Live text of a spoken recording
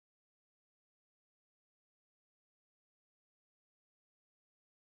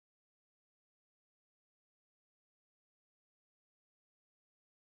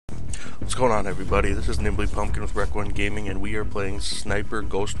What's going on, everybody? This is Nimbly Pumpkin with REC1 Gaming, and we are playing Sniper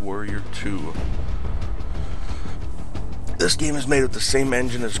Ghost Warrior 2. This game is made with the same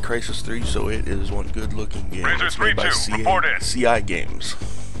engine as Crysis 3, so it is one good-looking game. It's made by CI Games.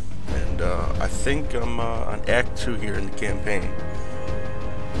 And I think I'm on Act 2 here in the campaign.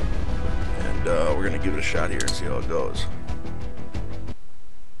 And we're going to give it a shot here and see how it goes.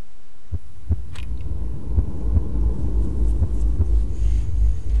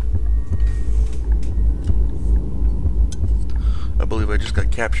 I believe I just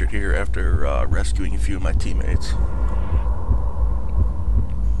got captured here after rescuing a few of my teammates.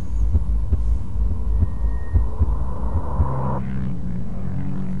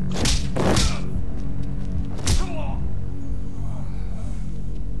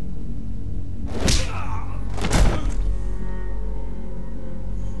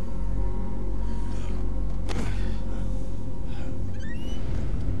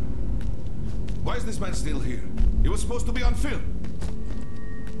 Why is this man still here? He was supposed to be on film.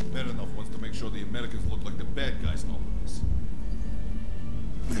 Merlin wants to make sure the Americans look like the bad guys in all of this.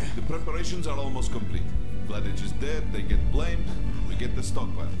 The preparations are almost complete. Vladich is dead, they get blamed, we get the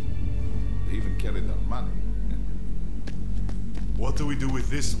stockpile. They even carried our money. What do we do with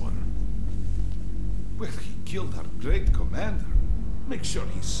this one? Well, he killed our great commander. Make sure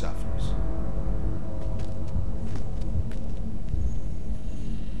he suffers.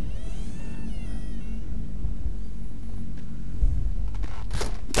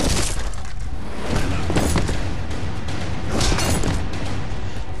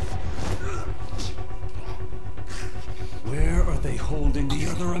 Where are they holding the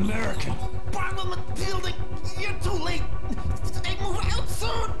other American? Bottom of the building! You're too late! They move out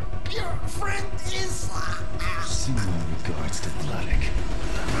soon! Your friend is... Send my regards to Vladich.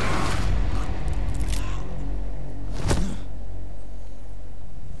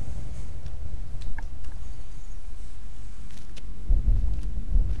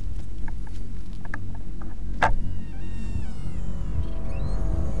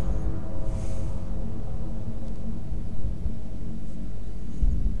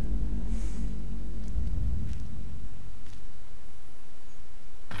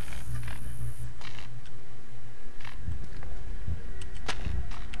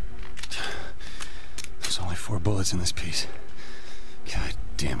 Only 4 bullets in this piece. God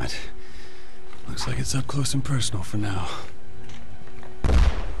damn it. Looks like it's up close and personal for now.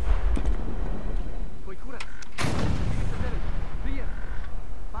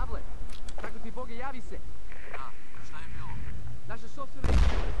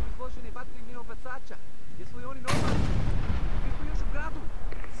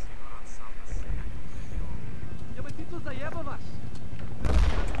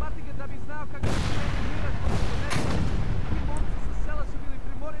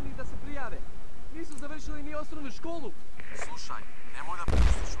 Slušaj, nemoj da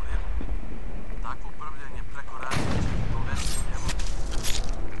misliš u redu. Takvo brbljanje preko radija će ti dovesti u njemu.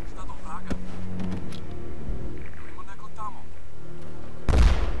 Šta do vraga? Ima neko tamo.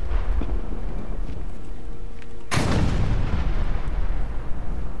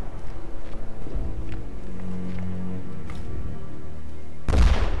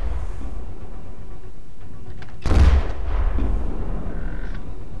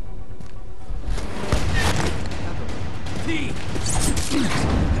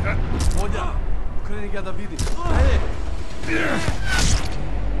 Olha! Ukreni ga da vidi. Ajde!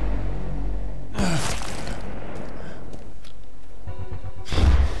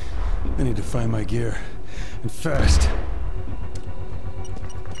 I need to find my gear. And fast.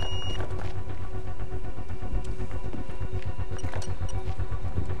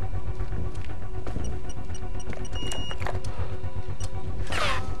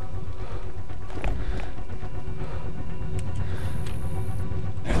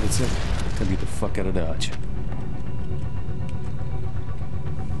 That's it. Gotta get the fuck out of Dodge.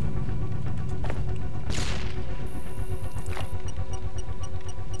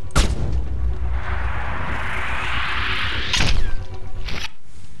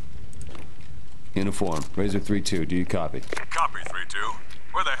 Uniform, Razor 3-2, do you copy? Copy, 3-2.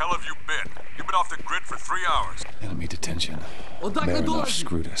 Where the hell have you been? You've been off the grid for 3 hours. Enemy detention. Merlin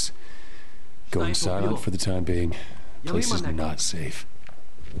screwed us. Going silent for the time being. Place is not safe.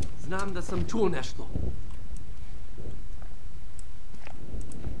 Znam da sam čuo nešto.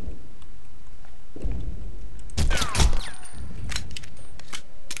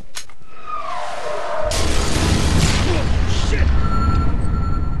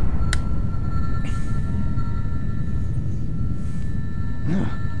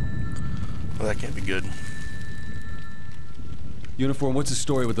 Well, that can't be good. Uniform, what's the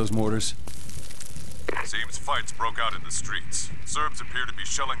story with those mortars? Seems fights broke out in the streets. Serbs appear to be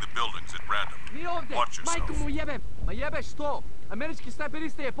shelling the buildings at random. Watch yourself. Majku mu jebem! Ma jebeš što? Američki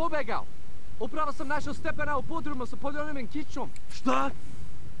snajperista je pobegao! Upravo sam našao Stepana u podrumu sa podjeljivim kičom. Šta?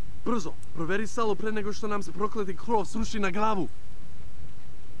 Brzo, proveri salo pre nego što nam se prokleti krov sruši na glavu.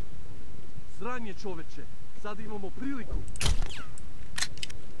 Sranje, čoveče. Sad imamo priliku.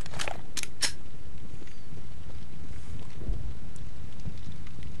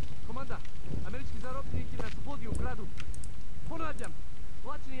 Komanda, američki zarobljenici nas vodi u gradu. Ponavljam,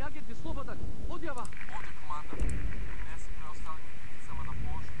 plaćeni agent je slobodan. Odjava! Ovdje, komanda. Prinesi preostalim jedinicama da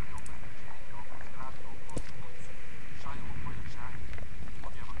pooštraju obezbeđenje oko zgrade oko ulice. Šaljemo pojačanje.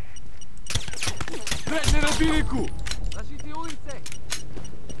 Odjava. Predne na biriku! Zaštiti ulice!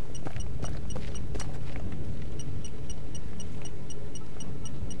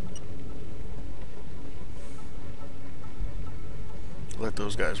 Let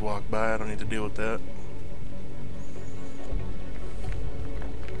those guys walk by. I don't need to deal with that.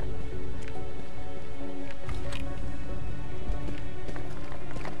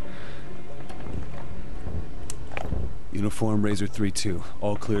 Uniform Razor 3-2,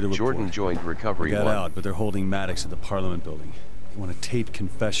 all clear to report. Jordan joined Recovery 1. Got out, but they're holding Maddox at the Parliament building. They want a taped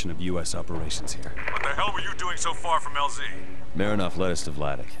confession of U.S. operations here. What the hell were you doing so far from LZ? Marinov led us to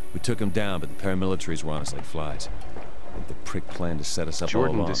Vladik. We took him down, but the paramilitaries were on us like flies. I think the prick planned to set us up all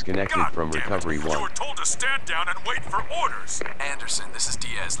Jordan along. disconnected from Recovery 1. You were told to stand down and wait for orders! Anderson, this is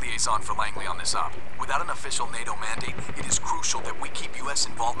Diaz, liaison for Langley on this op. Without an official NATO mandate, it is crucial that we keep U.S.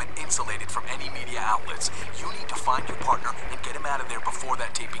 involvement insulated from any media outlets. You need to find your partner and get him out of there before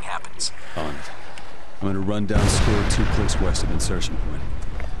that taping happens. On it. I'm gonna run down square 2 clicks west of insertion point.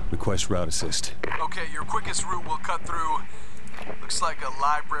 Request route assist. Okay, your quickest route will cut through... looks like a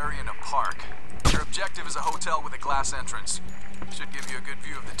library and a park. Your objective is a hotel with a glass entrance. Should give you a good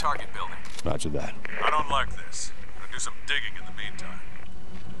view of the target building. Roger that. I don't like this. I'm gonna do some digging in the meantime.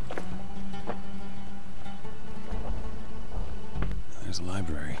 There's a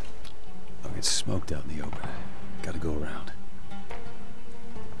library. I'll get smoked out in the open. Gotta go around.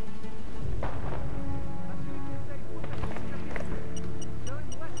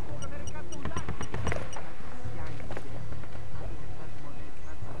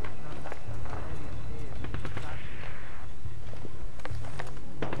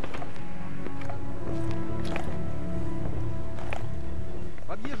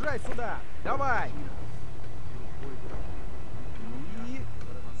 Подъезжай сюда! Давай! И...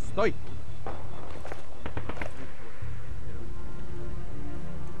 Стой!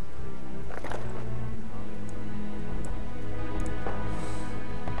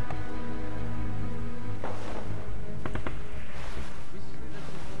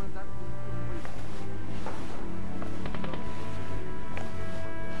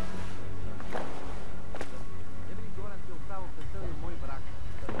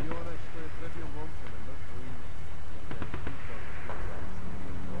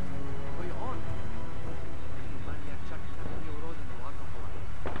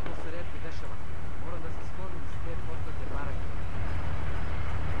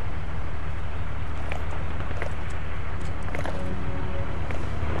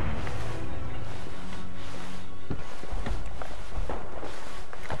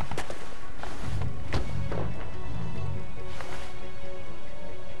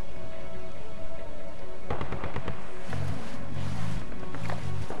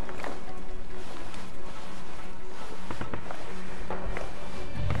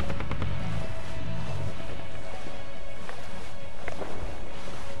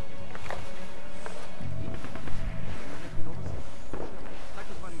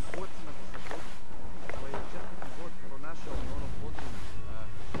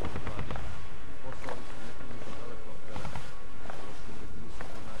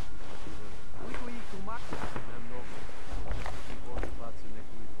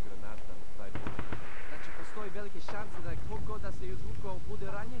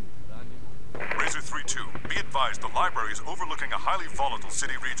 Razor 3-2, be advised the library is overlooking a highly volatile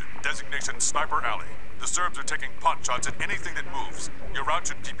city region, designation Sniper Alley. The Serbs are taking pot shots at anything that moves. Your route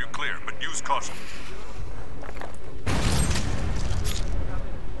should keep you clear, but use caution.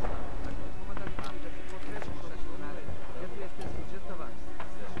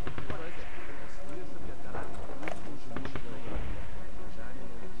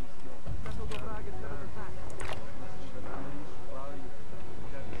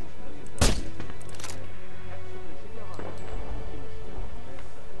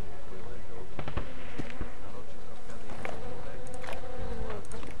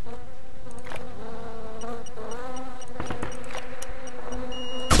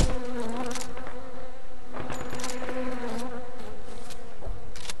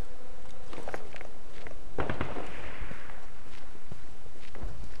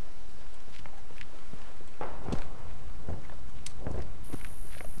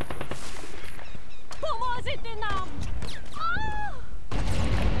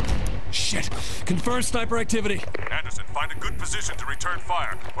 Shit. Confirm sniper activity. Anderson, find a good position to return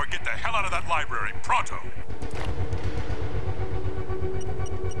fire, or get the hell out of that library, pronto!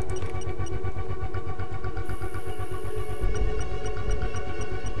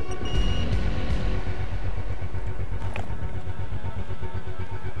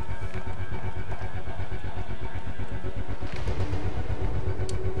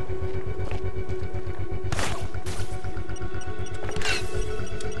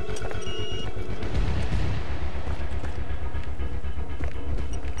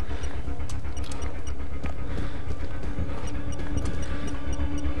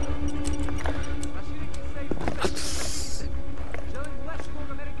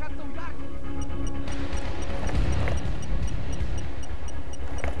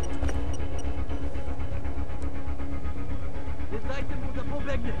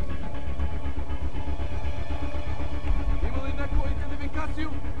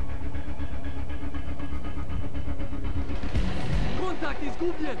 Kontakt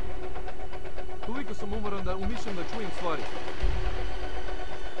izgubljen! Toliko sam umoran da umišljam da čujem stvari.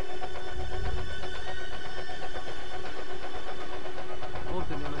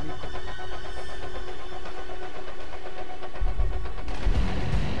 Ovdje nema niko.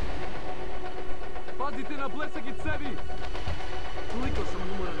 Pazite na blesak i cevi! Toliko sam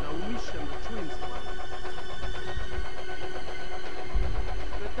umoran da umišljam da čujem stvari.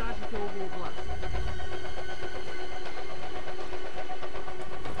 Pretražite ovu oblast.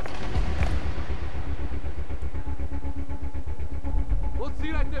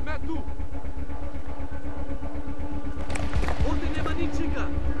 Odsirajte metu! Ovdje nema ničega!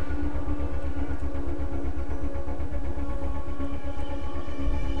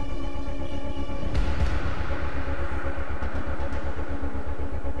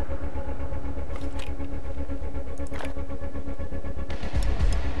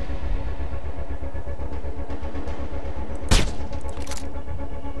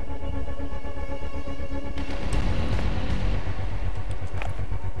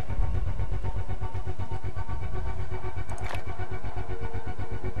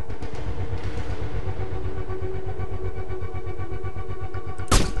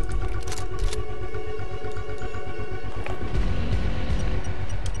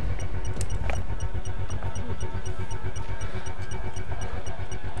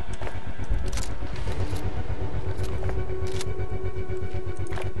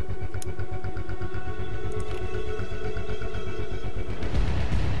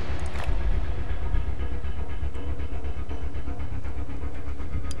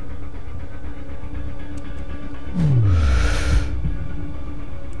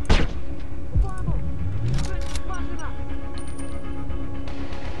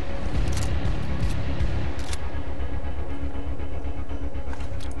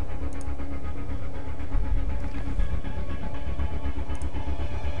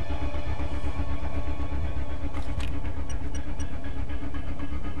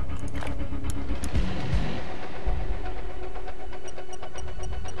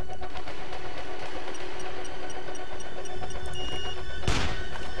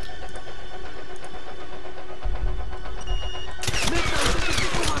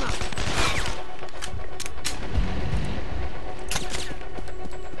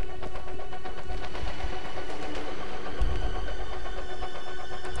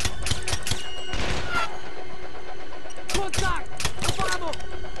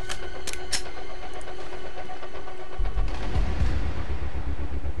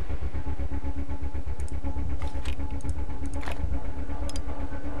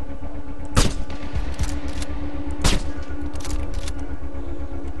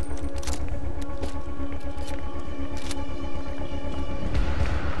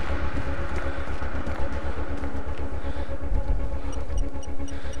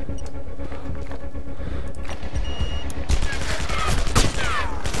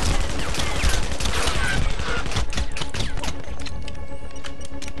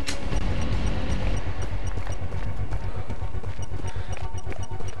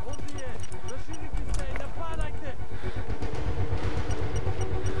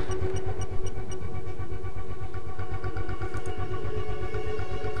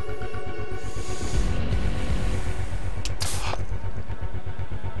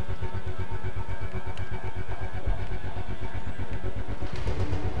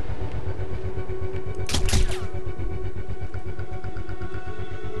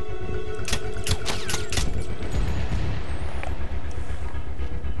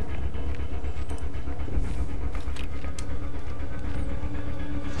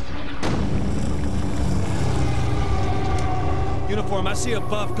 Uniform, I see a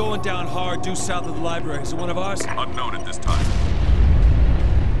buff going down hard due south of the library. Is it one of ours? Unknown at this time.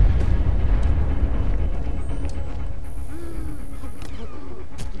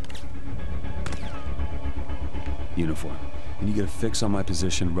 Uniform. Can you get a fix on my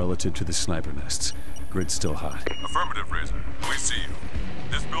position relative to the sniper nests? Grid's still hot. Affirmative, Razor. We see you.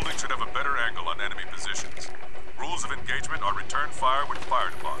 This building should have a better angle on enemy positions. Rules of engagement are return fire when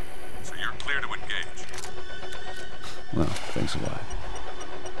fired upon, so you're clear to engage. Well, thanks a lot.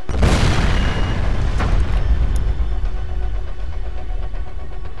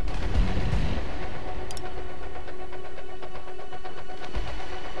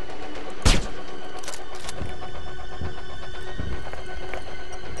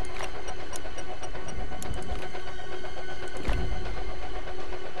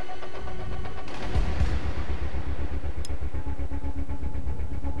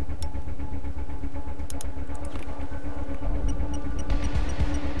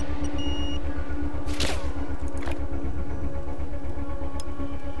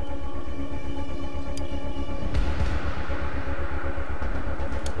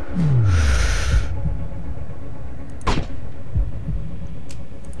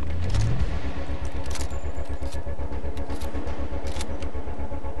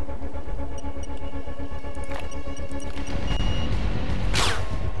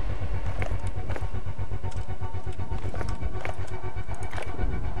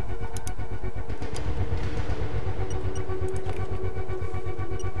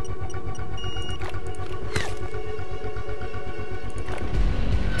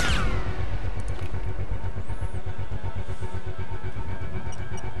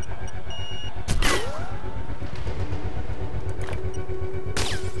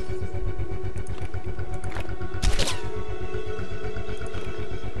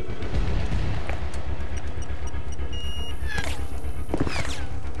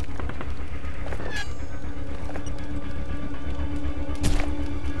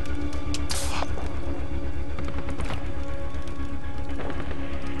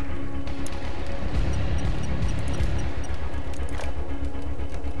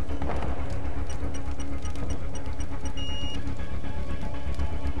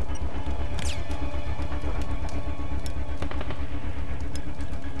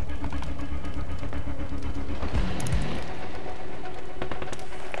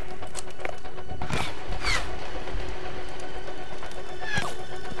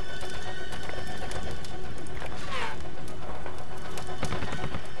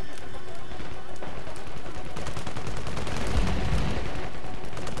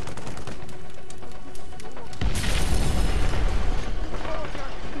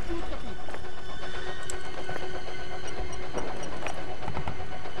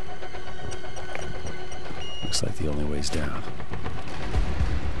 Looks like the only way's down.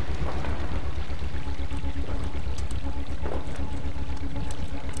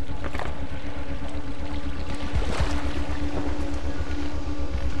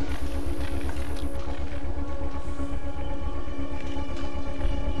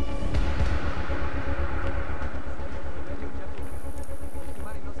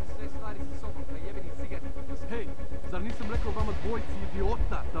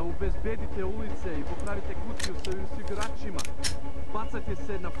 Obezbedite ulice i popravite kutiju sa osiguračima. Bacajte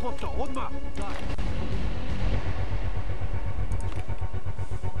se na posao, odmah! Da.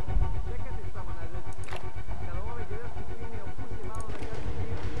 Čekajte samo na redu. Kada ove gevelske linije opusti malo na gazi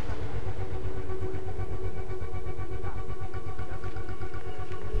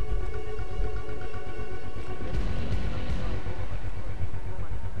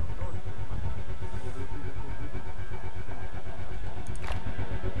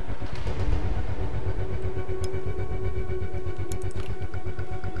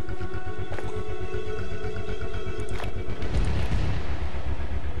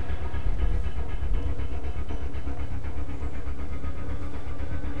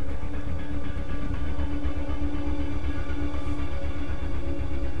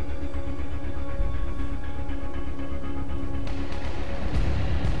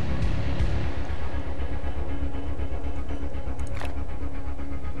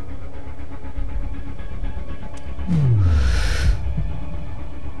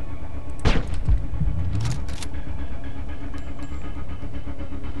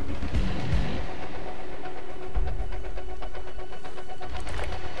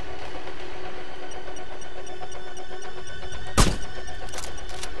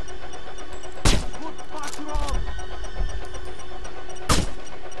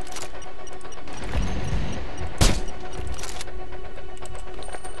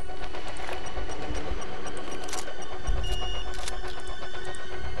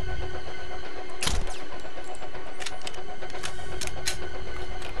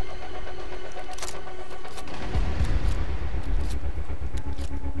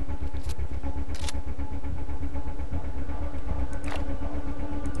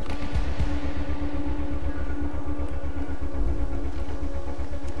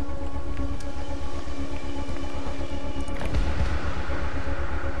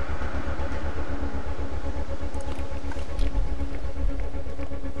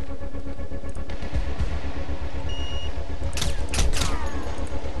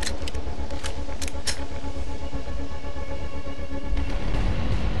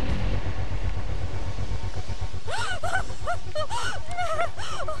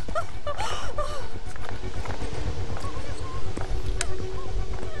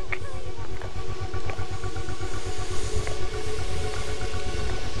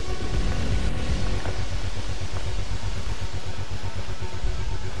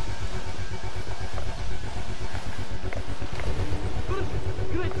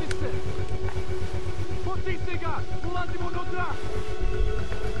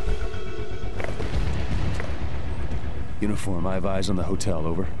Uniform, I have eyes on the hotel,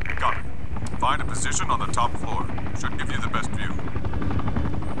 over. Got it. Find a position on the top floor. Should give you the best view.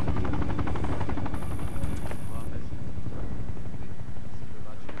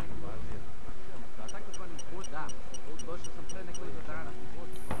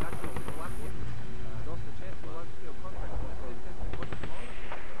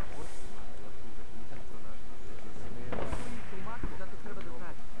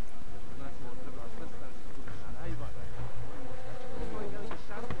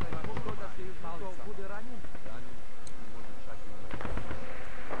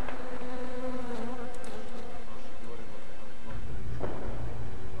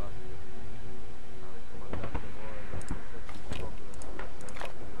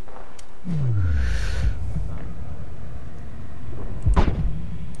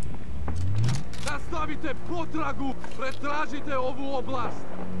 Nastavite potragu, pretražite ovu oblast.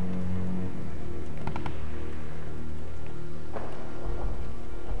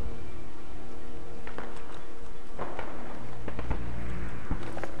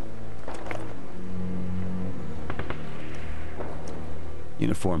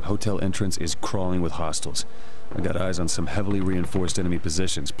 Uniform, hotel entrance is crawling with hostiles. I got eyes on some heavily reinforced enemy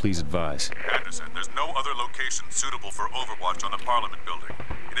positions. Please advise. Anderson, there's no other location suitable for overwatch on the Parliament building.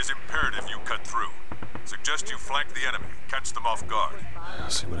 It is imperative you cut through. Suggest you flank the enemy, catch them off guard. I'll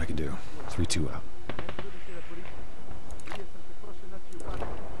see what I can do. 3-2 out.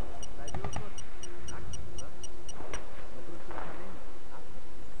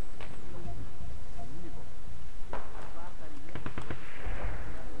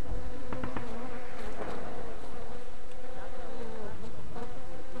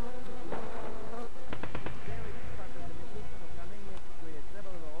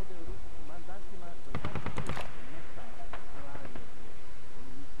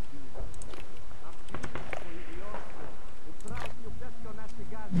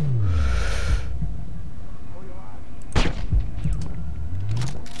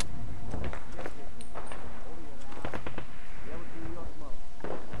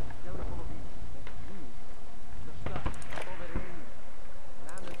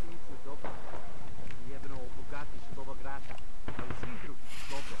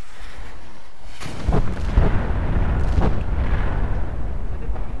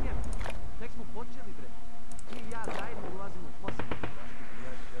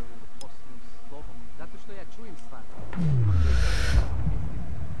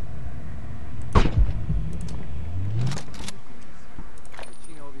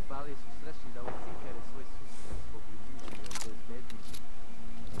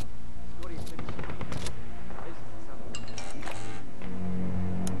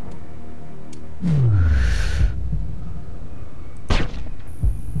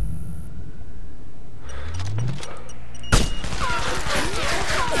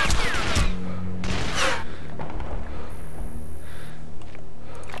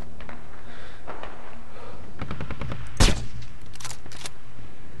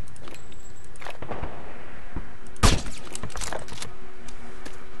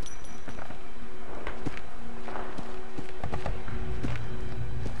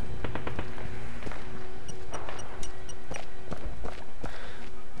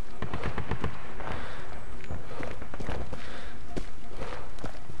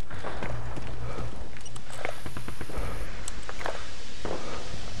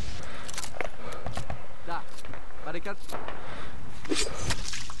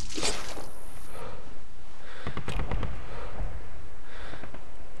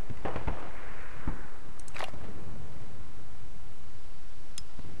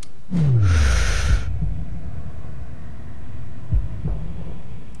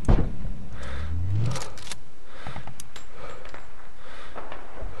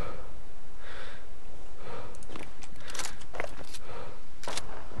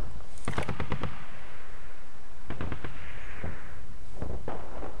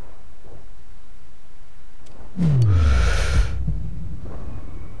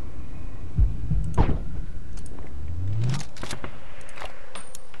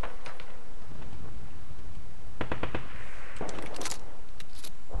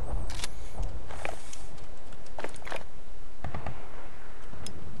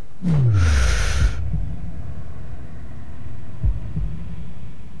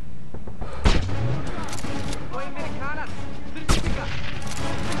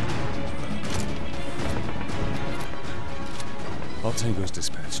 All Tango's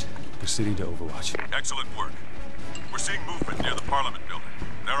dispatched. Proceeding to Overwatch. Excellent work. We're seeing movement near the Parliament building.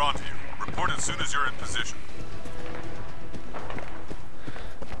 They're on to you. Report as soon as you're in position.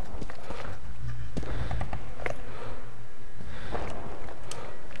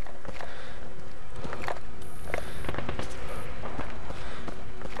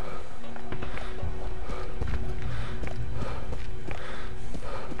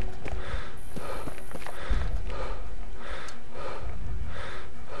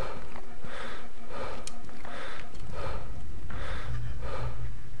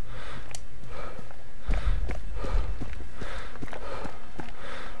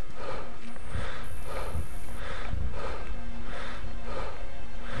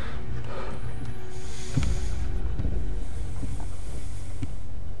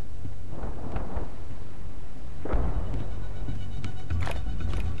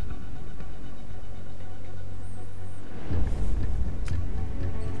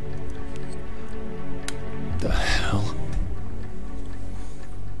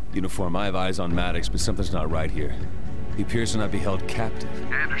 Uniform, I have eyes on Maddox, but something's not right here. He appears to not be held captive.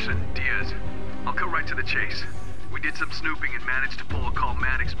 Anderson, Diaz. I'll cut right to the chase. We did some snooping and managed to pull a call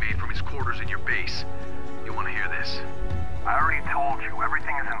Maddox made from his quarters in your base. You want to hear this? I already told you,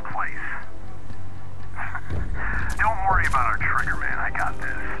 everything is in place. Don't worry about our trigger, man. I got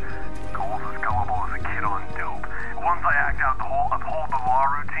this. Cole's as gullible as a kid on dope. Once I act out the whole uphold the law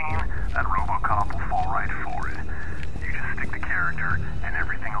routine, that RoboCop will fall right for it. You just stick the character, and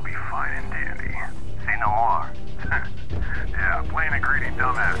everything will be fine and dandy. See no more. Yeah, playing a greedy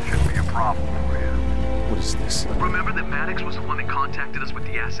dumbass shouldn't be a problem for you. What is this? Remember that Maddox was the one that contacted us with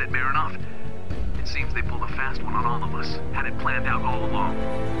the asset Marinoff? It seems they pulled a fast one on all of us. Had it planned out all along.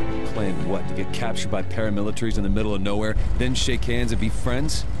 Planned what? To get captured by paramilitaries in the middle of nowhere, then shake hands and be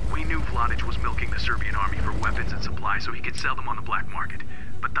friends? We knew Vladic was milking the Serbian army for weapons and supplies so he could sell them on the black market,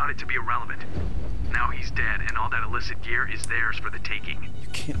 but thought it to be irrelevant. Now he's dead, and all that illicit gear is theirs for the taking. You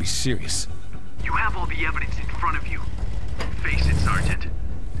can't be serious. You have all the evidence in front of you. Face it, Sergeant.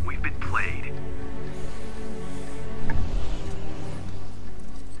 We've been played.